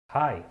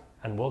Hi,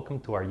 and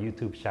welcome to our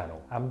YouTube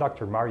channel. I'm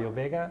Dr. Mario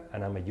Vega,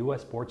 and I'm a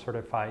US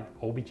board-certified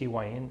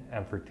OBGYN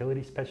and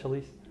fertility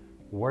specialist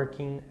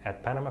working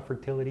at Panama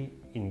Fertility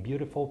in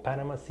beautiful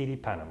Panama City,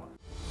 Panama.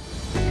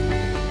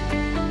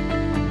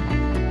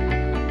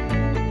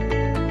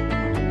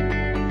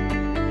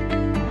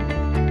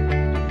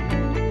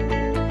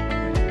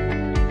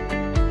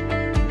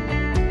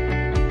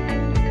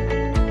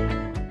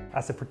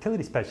 As a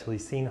fertility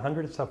specialist seeing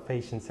hundreds of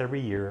patients every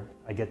year,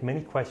 I get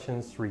many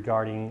questions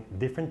regarding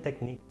different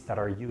techniques that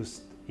are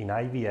used in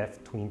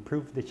IVF to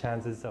improve the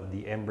chances of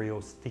the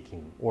embryo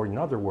sticking, or in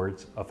other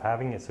words, of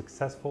having a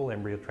successful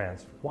embryo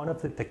transfer. One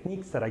of the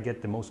techniques that I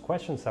get the most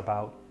questions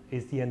about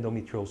is the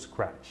endometrial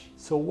scratch.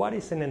 So what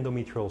is an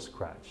endometrial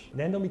scratch? An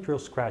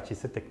endometrial scratch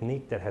is a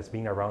technique that has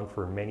been around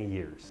for many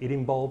years. It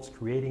involves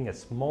creating a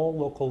small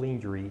local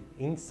injury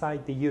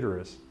inside the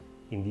uterus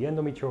in the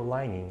endometrial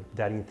lining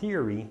that in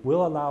theory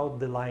will allow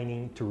the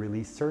lining to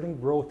release certain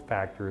growth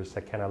factors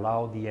that can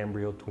allow the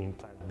embryo to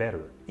implant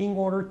better. In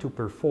order to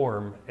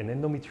perform an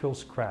endometrial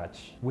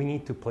scratch, we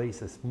need to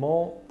place a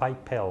small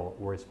pipelle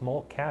or a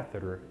small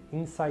catheter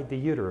inside the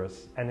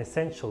uterus and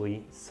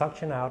essentially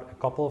suction out a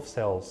couple of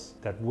cells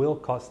that will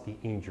cause the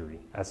injury.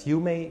 As you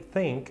may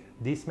think,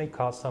 this may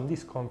cause some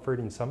discomfort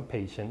in some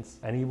patients,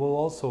 and it will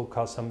also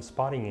cause some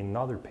spotting in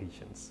other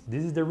patients.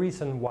 This is the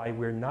reason why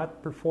we're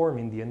not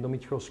performing the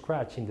endometrial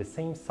scratch in the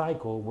same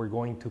cycle we're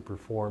going to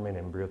perform an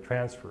embryo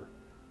transfer.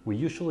 We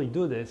usually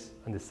do this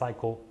on the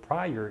cycle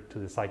prior to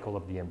the cycle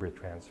of the embryo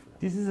transfer.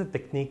 This is a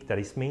technique that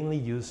is mainly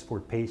used for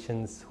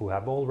patients who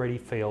have already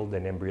failed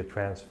an embryo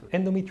transfer.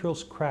 Endometrial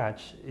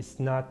scratch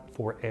is not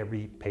for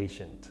every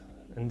patient.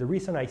 And the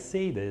reason I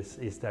say this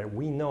is that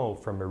we know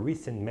from a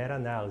recent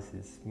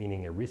meta-analysis,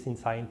 meaning a recent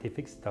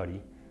scientific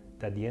study,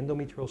 that the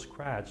endometrial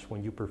scratch,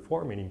 when you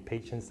perform it in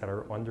patients that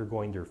are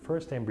undergoing their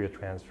first embryo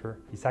transfer,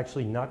 is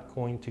actually not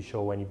going to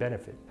show any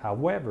benefit.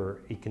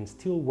 However, it can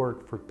still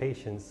work for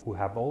patients who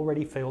have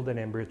already failed an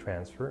embryo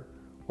transfer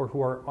or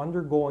who are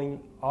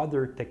undergoing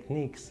other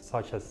techniques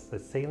such as the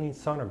saline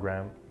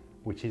sonogram,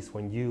 which is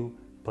when you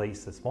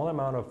place a small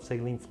amount of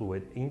saline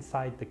fluid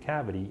inside the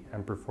cavity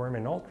and perform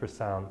an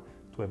ultrasound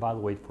to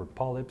evaluate for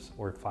polyps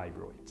or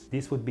fibroids.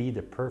 This would be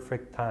the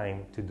perfect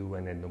time to do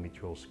an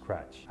endometrial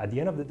scratch. At the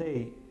end of the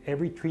day,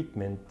 every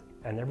treatment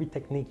and every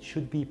technique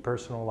should be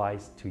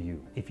personalized to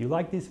you. If you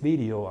like this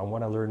video and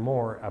want to learn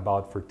more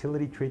about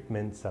fertility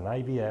treatments and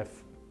IVF,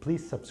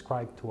 please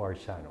subscribe to our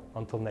channel.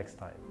 Until next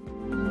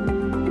time.